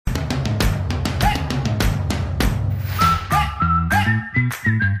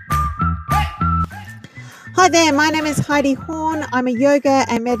Hi there, my name is Heidi Horn. I'm a yoga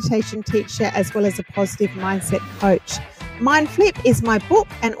and meditation teacher as well as a positive mindset coach. Mind Flip is my book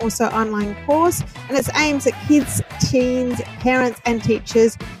and also online course, and it's aimed at kids, teens, parents and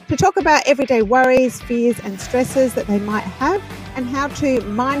teachers to talk about everyday worries, fears and stresses that they might have and how to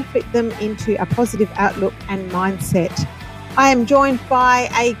mind flip them into a positive outlook and mindset. I am joined by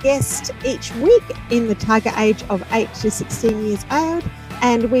a guest each week in the target age of 8 to 16 years old,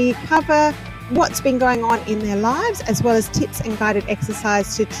 and we cover what's been going on in their lives, as well as tips and guided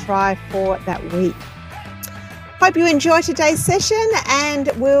exercise to try for that week. Hope you enjoy today's session, and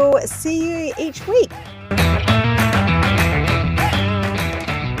we'll see you each week.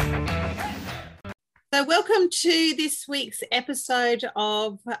 So welcome to this week's episode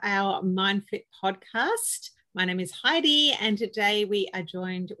of our Mind Flip podcast. My name is Heidi, and today we are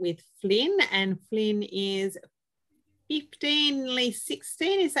joined with Flynn, and Flynn is 15, nearly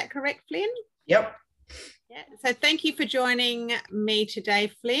 16. Is that correct, Flynn? Yep. Yeah. So thank you for joining me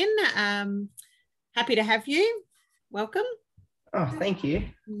today, Flynn. Happy to have you. Welcome. Oh, thank you.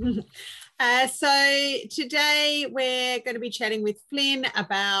 So today we're going to be chatting with Flynn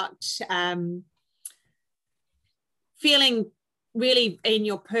about feeling really in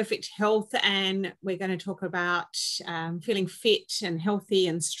your perfect health, and we're going to talk about feeling fit and healthy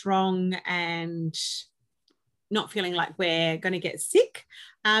and strong and not feeling like we're going to get sick.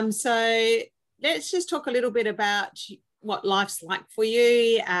 So let's just talk a little bit about what life's like for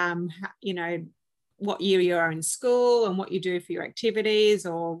you, what year you are in school and what you do for your activities,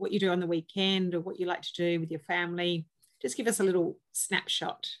 or what you do on the weekend, or what you like to do with your family. Just give us a little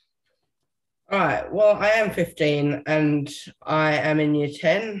snapshot. All right. Well, I am 15 and I am in year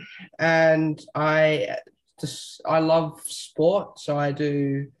 10, and I love sport. So I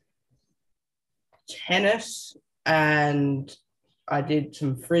do tennis, and I did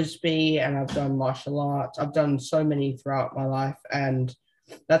some frisbee, and I've done martial arts. I've done so many throughout my life, and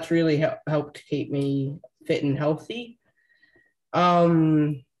that's really helped keep me fit and healthy.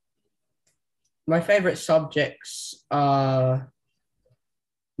 My favorite subjects are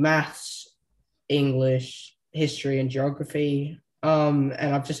maths, English, history, and geography. And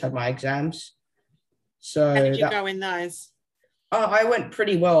I've just had my exams. So how did you go in those? I went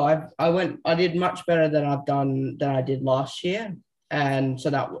pretty well. I did much better than I did last year, and so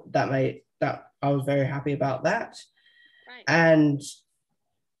that made that I was very happy about that. Right. And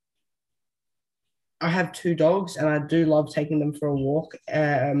I have 2 dogs, and I do love taking them for a walk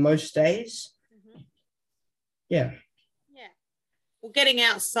most days. Mm-hmm. Yeah. Yeah. Well, getting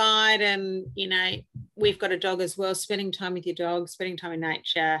outside, and we've got a dog as well. Spending time with your dog, spending time in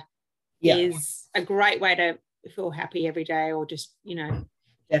nature, is a great way to feel happy every day, or just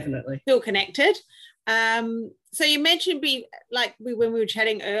Definitely feel connected. So you mentioned when we were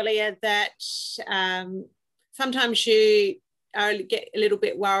chatting earlier that sometimes you get a little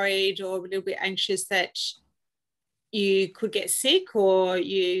bit worried or a little bit anxious that you could get sick, or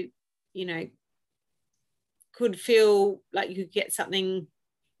you could feel like you could get something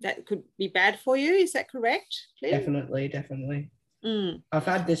that could be bad for you. Is that correct, Flynn? Definitely. I've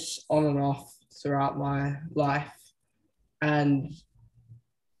had this on and off throughout my life, and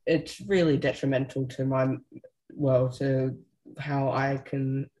it's really detrimental to to how I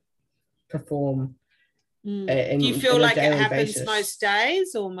can perform. Do you feel like it happens basis. Most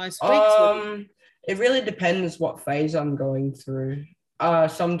days or most weeks? It really depends what phase I'm going through.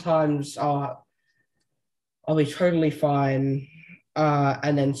 Sometimes I'll be totally fine,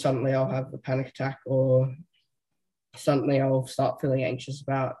 and then suddenly I'll have a panic attack, or suddenly I'll start feeling anxious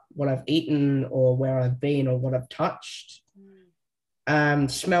about what I've eaten or where I've been or what I've touched.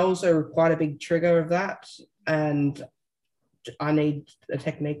 Smells are quite a big trigger of that, and I need a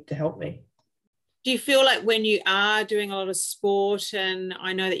technique to help me. Do you feel like when you are doing a lot of sport, and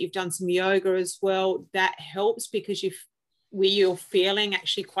I know that you've done some yoga as well, that helps because you're feeling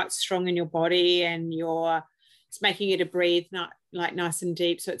actually quite strong in your body, and it's making you to breathe nice and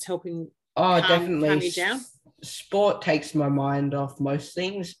deep, so it's helping definitely calm you down? Sport takes my mind off most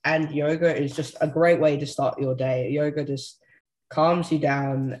things, and yoga is just a great way to start your day. Yoga just calms you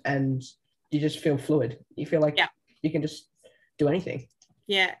down, and you just feel fluid. You feel like you can just do anything.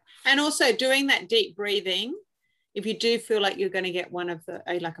 Yeah. And also doing that deep breathing, if you do feel like you're going to get one of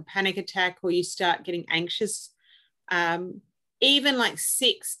like a panic attack, or you start getting anxious, even like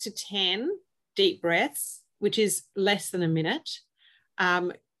 6 to 10 deep breaths, which is less than a minute,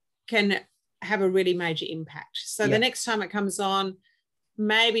 can have a really major impact. So the next time it comes on,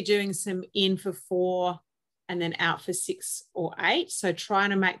 maybe doing some in for 4 and then out for 6 or 8. So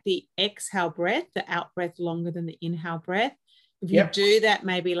trying to make the exhale breath, the out breath, longer than the inhale breath. If you do that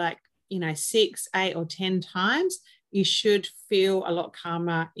maybe like 6, 8, or 10 times, you should feel a lot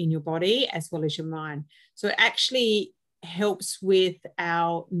calmer in your body as well as your mind. So it actually helps with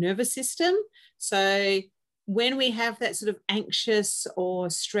our nervous system. So when we have that sort of anxious or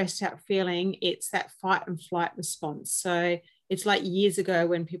stressed out feeling, it's that fight and flight response. So it's like years ago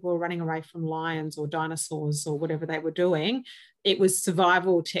when people were running away from lions or dinosaurs or whatever they were doing, it was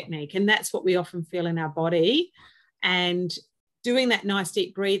survival technique. And that's what we often feel in our body. And doing that nice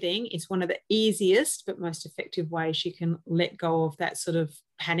deep breathing is one of the easiest but most effective ways you can let go of that sort of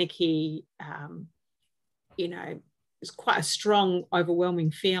panicky, it's quite a strong, overwhelming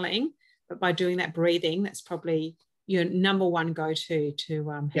feeling. But by doing that breathing, that's probably your number one go-to to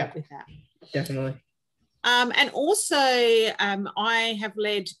help with that. Definitely. And also, I have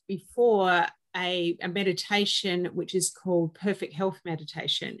led before a meditation which is called Perfect Health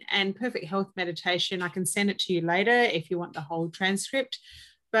Meditation. And Perfect Health Meditation, I can send it to you later if you want the whole transcript.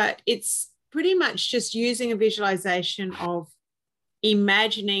 But it's pretty much just using a visualization of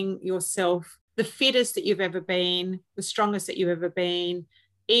imagining yourself the fittest that you've ever been, the strongest that you've ever been,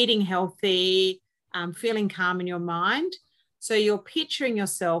 eating healthy, feeling calm in your mind. So you're picturing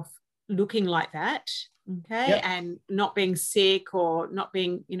yourself looking like that, okay, yep. and not being sick or not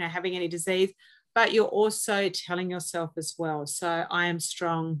being, having any disease, but you're also telling yourself as well, so I am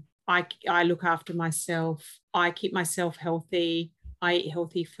strong, I look after myself, I keep myself healthy, I eat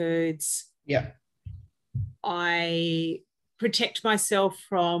healthy foods, I protect myself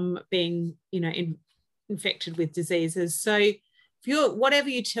from being, infected with diseases. So whatever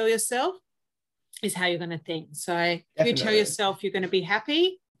you tell yourself is how you're going to think. So if you tell yourself you're going to be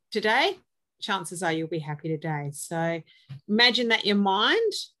happy today, chances are you'll be happy today. So imagine that your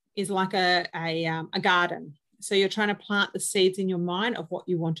mind is like a garden. So you're trying to plant the seeds in your mind of what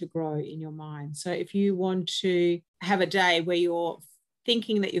you want to grow in your mind. So if you want to have a day where you're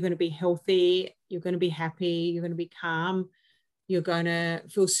thinking that you're going to be healthy, you're going to be happy, you're going to be calm, you're going to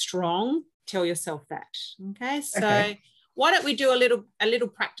feel strong, tell yourself that. Okay. So why don't we do a little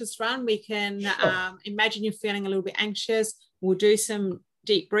practice run? We can imagine you're feeling a little bit anxious. We'll do some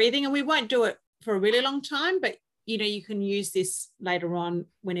deep breathing, and we won't do it for a really long time, but you can use this later on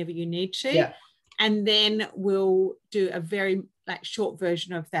whenever you need to. Yeah. And then we'll do a very short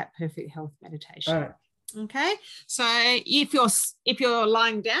version of that Perfect Health Meditation. All right. Okay. So if you're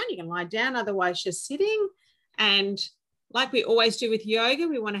lying down, you can lie down. Otherwise, just sitting. And like we always do with yoga,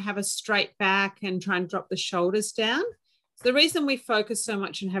 we want to have a straight back and try and drop the shoulders down. The reason we focus so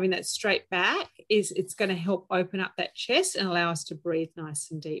much on having that straight back is it's going to help open up that chest and allow us to breathe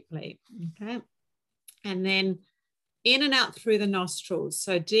nice and deeply. Okay. And then in and out through the nostrils.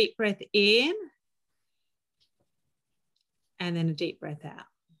 So deep breath in and then a deep breath out.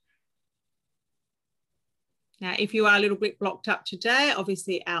 Now, if you are a little bit blocked up today,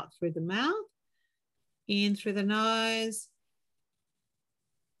 obviously out through the mouth, in through the nose,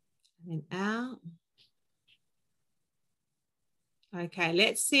 and then out. Okay,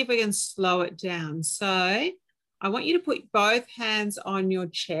 let's see if we can slow it down. So I want you to put both hands on your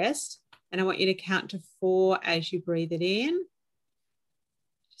chest, and I want you to count to 4 as you breathe it in.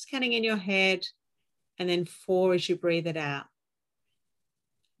 Just counting in your head, and then 4 as you breathe it out.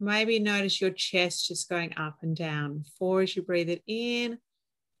 Maybe notice your chest just going up and down. 4 as you breathe it in.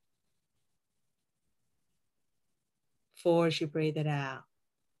 4 as you breathe it out.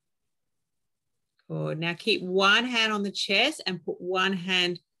 Good. Now keep one hand on the chest and put one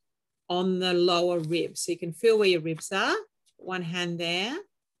hand on the lower ribs. So you can feel where your ribs are. One hand there.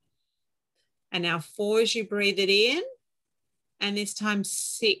 And now 4 as you breathe it in. And this time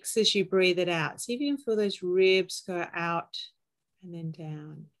 6 as you breathe it out. See if you can feel those ribs go out and then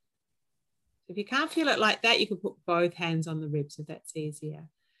down. If you can't feel it like that, you can put both hands on the ribs if that's easier.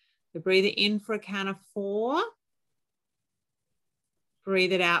 So breathe it in for a count of 4.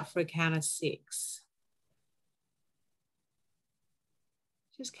 Breathe it out for a count of 6.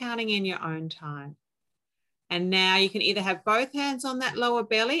 Just counting in your own time. And now you can either have both hands on that lower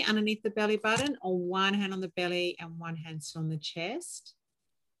belly underneath the belly button, or one hand on the belly and one hand still on the chest.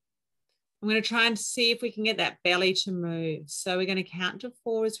 I'm going to try and see if we can get that belly to move. So we're going to count to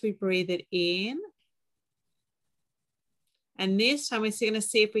 4 as we breathe it in. And this time we're going to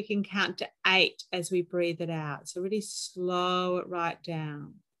see if we can count to 8 as we breathe it out. So really slow it right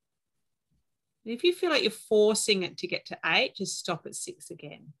down. And if you feel like you're forcing it to get to 8, just stop at 6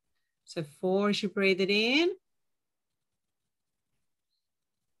 again. So 4 as you breathe it in.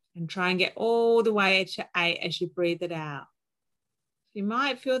 And try and get all the way to 8 as you breathe it out. You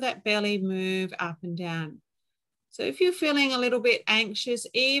might feel that belly move up and down. So if you're feeling a little bit anxious,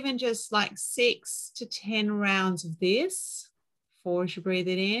 even just like 6 to 10 rounds of this, 4 as you breathe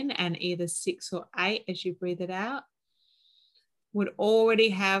it in, and either 6 or 8 as you breathe it out, would already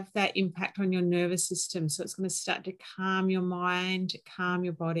have that impact on your nervous system. So it's going to start to calm your mind, calm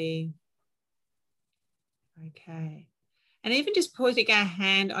your body. Okay. And even just putting our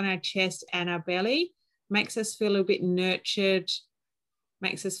hand on our chest and our belly makes us feel a little bit nurtured,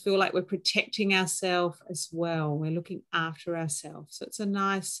 makes us feel like we're protecting ourselves as well. We're looking after ourselves. So it's a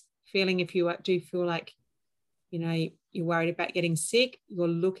nice feeling if you do feel like, you know, you're worried about getting sick, you're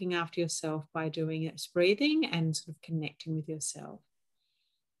looking after yourself by doing this breathing and sort of connecting with yourself.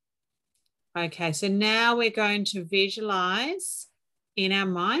 Okay, so now we're going to visualize in our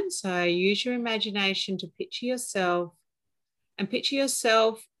mind. So use your imagination to picture yourself, and picture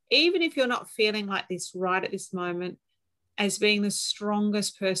yourself, even if you're not feeling like this right at this moment, as being the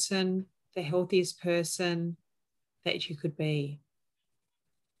strongest person, the healthiest person that you could be.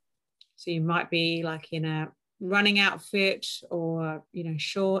 So you might be like in a running outfit or, you know,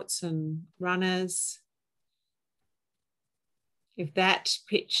 shorts and runners. If that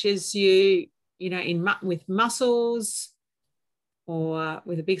pictures you, you know, with muscles or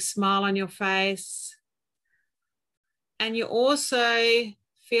with a big smile on your face. And you're also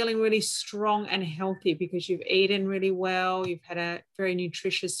feeling really strong and healthy because you've eaten really well, you've had a very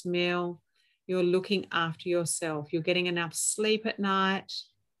nutritious meal, you're looking after yourself, you're getting enough sleep at night.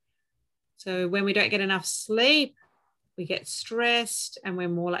 So when we don't get enough sleep, we get stressed and we're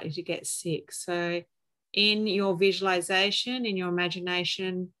more likely to get sick. So in your visualization, in your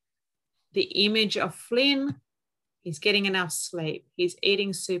imagination, the image of Flynn, he's getting enough sleep, he's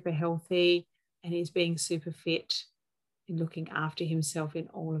eating super healthy, and he's being super fit and looking after himself in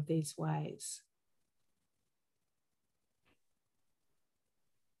all of these ways.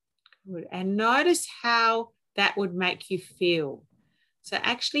 Good. And notice how that would make you feel. So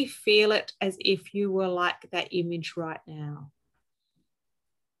actually feel it as if you were like that image right now.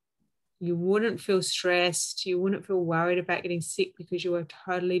 You wouldn't feel stressed. You wouldn't feel worried about getting sick because you are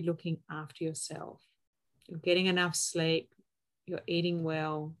totally looking after yourself. You're getting enough sleep. You're eating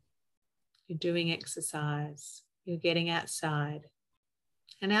well. You're doing exercise. You're getting outside.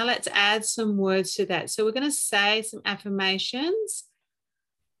 And now let's add some words to that. So we're going to say some affirmations.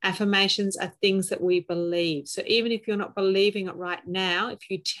 Affirmations are things that we believe. So even if you're not believing it right now, if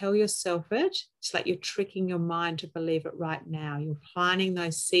you tell yourself it, it's like you're tricking your mind to believe it right now. You're planting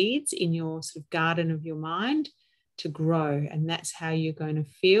those seeds in your sort of garden of your mind to grow. And that's how you're going to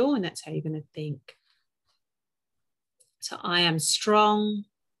feel, and that's how you're going to think. So I am strong.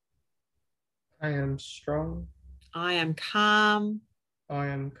 I am strong. I am calm. I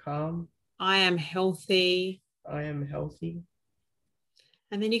am calm. I am healthy. I am healthy.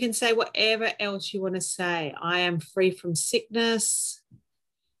 And then you can say whatever else you want to say. I am free from sickness.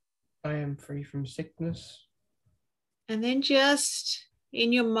 I am free from sickness. And then just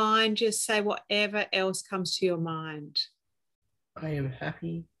in your mind, just say whatever else comes to your mind. I am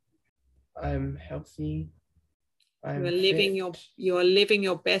happy. I am healthy. I am you are living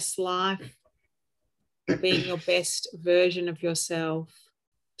your best life. You're being your best version of yourself.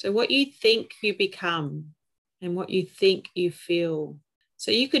 So what you think you become and what you think you feel.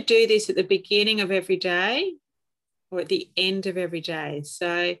 So you could do this at the beginning of every day or at the end of every day.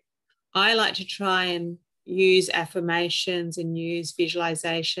 So I like to try and use affirmations and use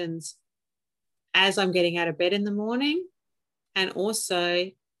visualizations as I'm getting out of bed in the morning and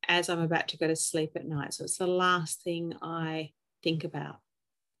also as I'm about to go to sleep at night. So it's the last thing I think about.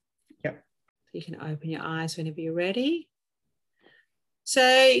 Yep. So you can open your eyes whenever you're ready.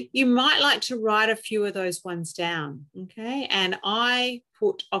 So you might like to write a few of those ones down, okay? And I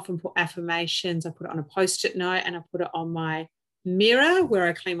often put affirmations. I put it on a Post-it note and I put it on my mirror where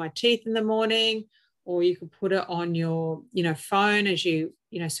I clean my teeth in the morning, or you could put it on your, phone as you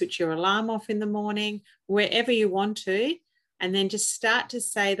switch your alarm off in the morning, wherever you want to, and then just start to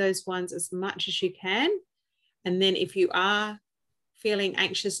say those ones as much as you can. And then if you are feeling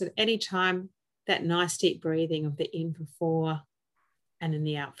anxious at any time, that nice deep breathing of the in for 4 and in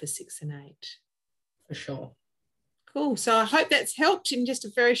the out for 6 and 8. For sure. Cool. So I hope that's helped in just a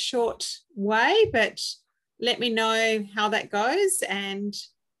very short way, but let me know how that goes. And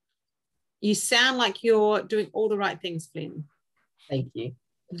you sound like you're doing all the right things, Flynn. Thank you.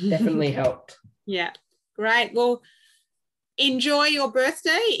 Definitely helped. Yeah. Great. Well, enjoy your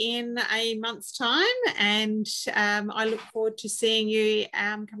birthday in a month's time. And I look forward to seeing you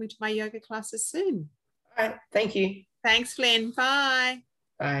coming to my yoga classes soon. All right. Thank you. Thanks, Flynn. Bye.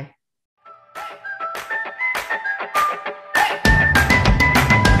 Bye.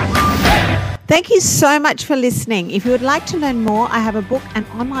 Thank you so much for listening. If you would like to learn more, I have a book and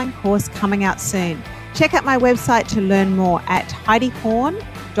online course coming out soon. Check out my website to learn more at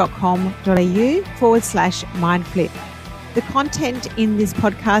heidihorn.com.au/mindflip. The content in this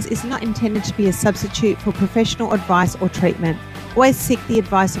podcast is not intended to be a substitute for professional advice or treatment. Always seek the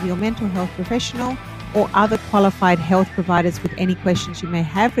advice of your mental health professional or other qualified health providers with any questions you may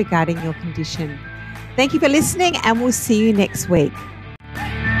have regarding your condition. Thank you for listening, and we'll see you next week.